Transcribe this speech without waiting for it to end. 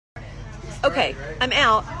okay, I'm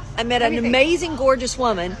out. I met an amazing, gorgeous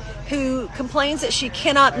woman who complains that she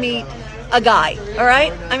cannot meet a guy. All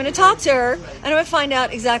right? I'm going to talk to her, and I'm going to find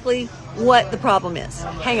out exactly what the problem is.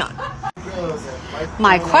 Hang on.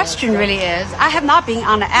 My question really is, I have not been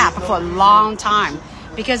on the app for a long time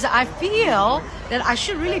because I feel that I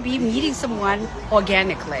should really be meeting someone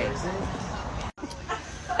organically.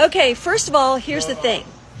 Okay, first of all, here's the thing.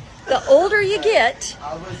 The older you get,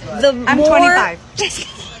 I'm 25.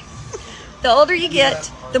 The older you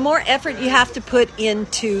get, the more effort you have to put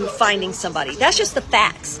into finding somebody. That's just the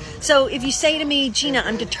facts. So if you say to me, Gina,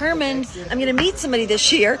 I'm determined, I'm going to meet somebody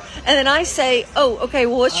this year, and then I say, oh, okay,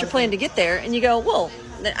 well, what's your plan to get there? And you go, well,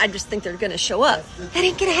 I just think they're going to show up. That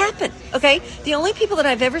ain't going to happen, okay? The only people that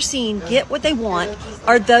I've ever seen get what they want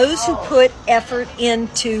are those who put effort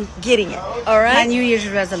into getting it, all right? My New Year's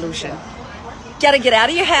resolution. Got to get out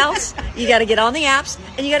of your house, you got to get on the apps,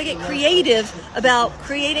 and you got to get creative about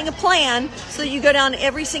creating a plan so that you go down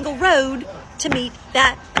every single road to meet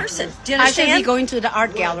that person. Do you understand? I should be going to the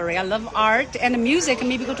art gallery. I love art and the music, and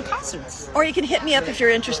maybe go to concerts. Or you can hit me up if you're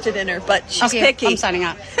interested in her, but she's picky. I'm signing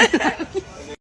up.